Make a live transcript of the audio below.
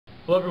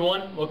Hello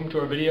everyone, welcome to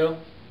our video.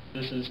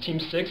 This is Team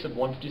 6 of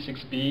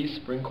 156B,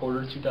 Spring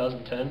Quarter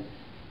 2010.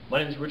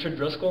 My name is Richard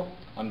Driscoll.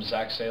 I'm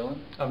Zach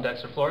Salen. I'm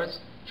Dexter Flores.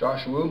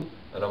 Josh Wu.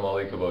 And I'm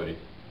Ali Kabodi.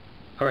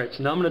 Alright,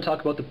 so now I'm going to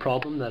talk about the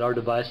problem that our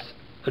device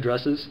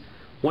addresses.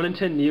 1 in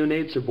 10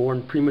 neonates are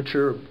born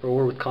premature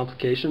or with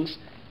complications,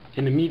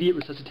 and immediate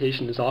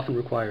resuscitation is often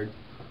required.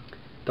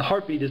 The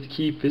heartbeat is the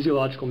key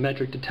physiological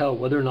metric to tell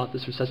whether or not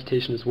this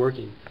resuscitation is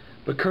working,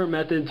 but current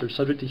methods are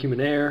subject to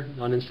human error,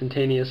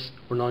 non-instantaneous,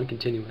 or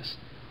non-continuous.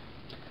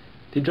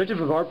 The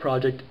objective of our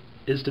project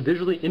is to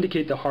visually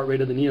indicate the heart rate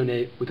of the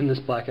neonate within this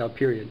blackout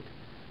period.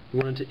 We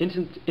wanted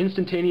to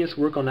instantaneous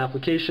work on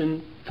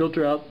application,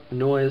 filter out the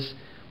noise,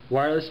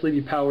 wirelessly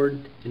be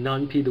powered, and not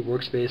impede the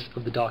workspace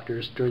of the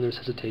doctors during the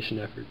resuscitation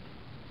effort.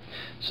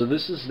 So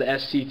this is the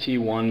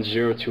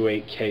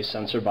STT1028K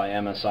sensor by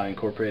MSI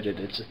Incorporated.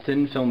 It's a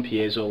thin film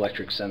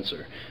piezoelectric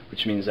sensor,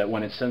 which means that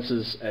when it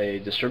senses a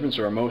disturbance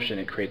or a motion,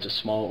 it creates a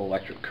small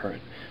electric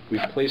current.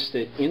 We've placed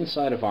it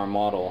inside of our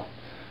model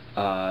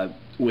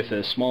with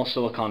a small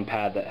silicon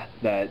pad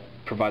that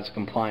provides a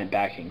compliant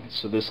backing.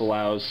 So this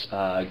allows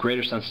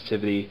greater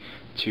sensitivity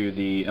to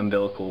the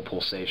umbilical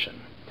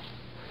pulsation.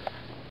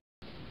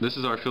 This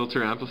is our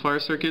filter amplifier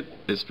circuit.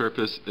 Its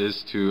purpose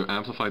is to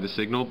amplify the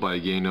signal by a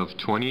gain of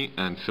 20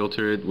 and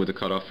filter it with a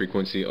cutoff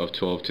frequency of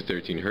 12 to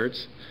 13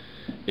 Hertz.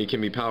 It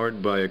can be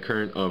powered by a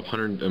current of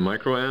 100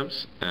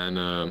 microamps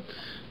and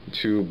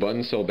 2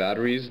 button cell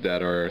batteries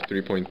that are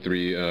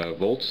 3.3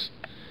 volts.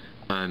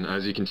 And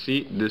as you can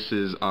see, this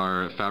is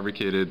our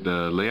fabricated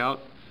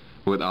layout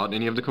without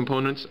any of the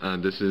components,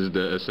 and this is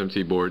the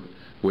SMT board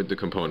with the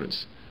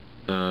components.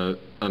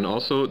 And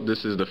also,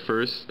 this is the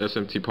first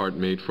SMT part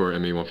made for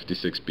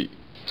MA156B.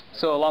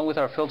 So along with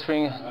our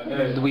filtering,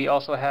 we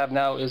also have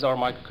now is our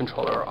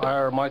microcontroller.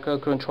 Our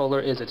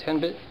microcontroller is a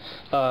 10-bit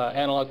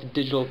analog to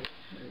digital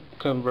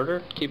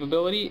converter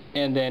capability,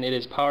 and then it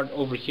is powered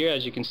over here,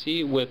 as you can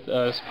see, with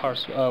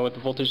with the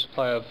voltage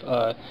supply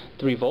of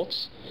 3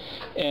 volts.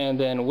 And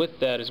then with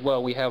that as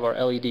well, we have our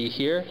LED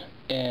here,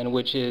 and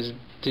which is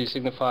to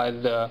signify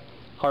the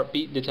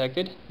heartbeat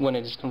detected when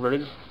it is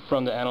converted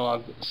from the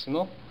analog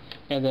signal.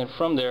 And then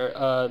from there,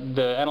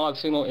 the analog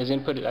signal is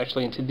inputted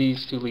actually into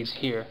these 2 leads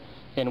here,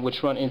 and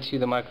which run into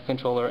the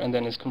microcontroller and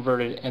then is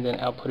converted and then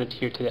outputted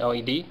here to the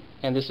LED.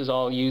 And this is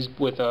all used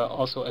with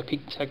also a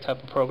peak detect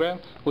type of program,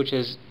 which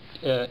is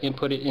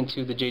inputted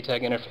into the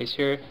JTAG interface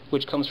here,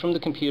 which comes from the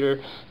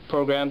computer,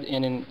 programmed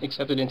and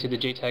accepted into the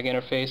JTAG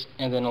interface,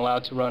 and then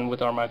allowed to run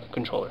with our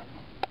microcontroller.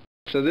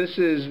 So this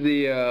is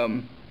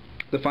the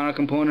final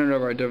component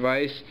of our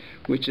device,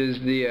 which is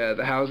the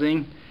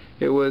housing.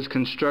 It was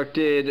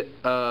constructed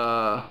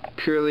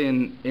purely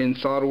in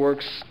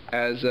SolidWorks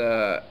as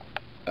a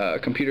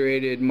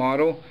computer-aided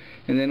model,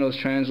 and then it was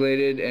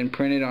translated and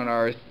printed on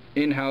our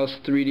in-house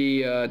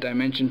 3D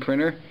dimension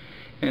printer.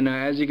 And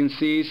as you can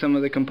see, some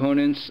of the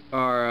components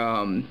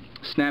are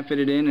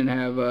snap-fitted in and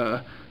have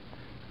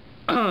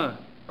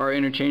are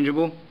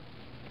interchangeable.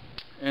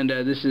 And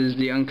this is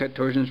the uncut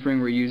torsion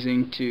spring we're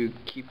using to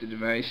keep the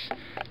device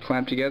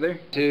clamped together.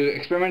 To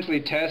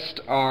experimentally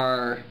test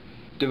our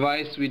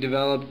device, we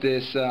developed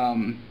this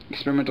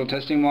experimental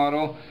testing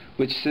model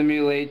which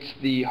simulates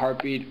the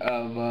heartbeat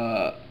of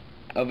a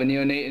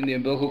neonate in the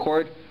umbilical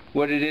cord.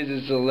 What it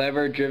is a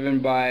lever driven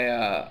by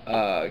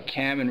a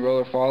cam and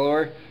roller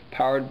follower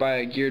powered by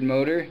a geared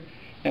motor,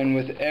 and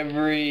with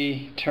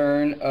every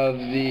turn of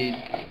the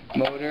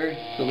motor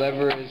the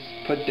lever is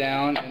put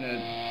down and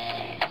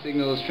a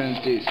signal is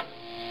transduced.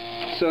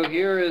 So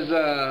here is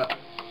a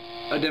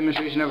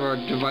demonstration of our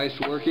device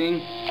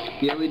working.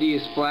 The LED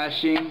is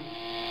flashing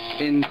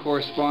in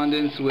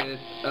correspondence with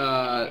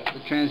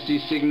the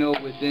transduced signal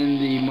within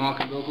the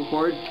mock umbilical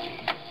cord.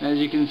 As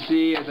you can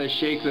see, as I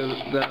shake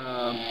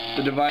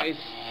the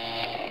device,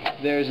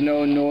 there's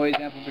no noise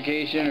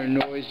amplification or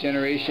noise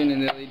generation in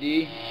the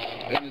LED,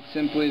 and it's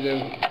simply the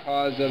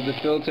cause of the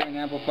filter and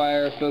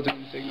amplifier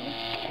filtering the signal.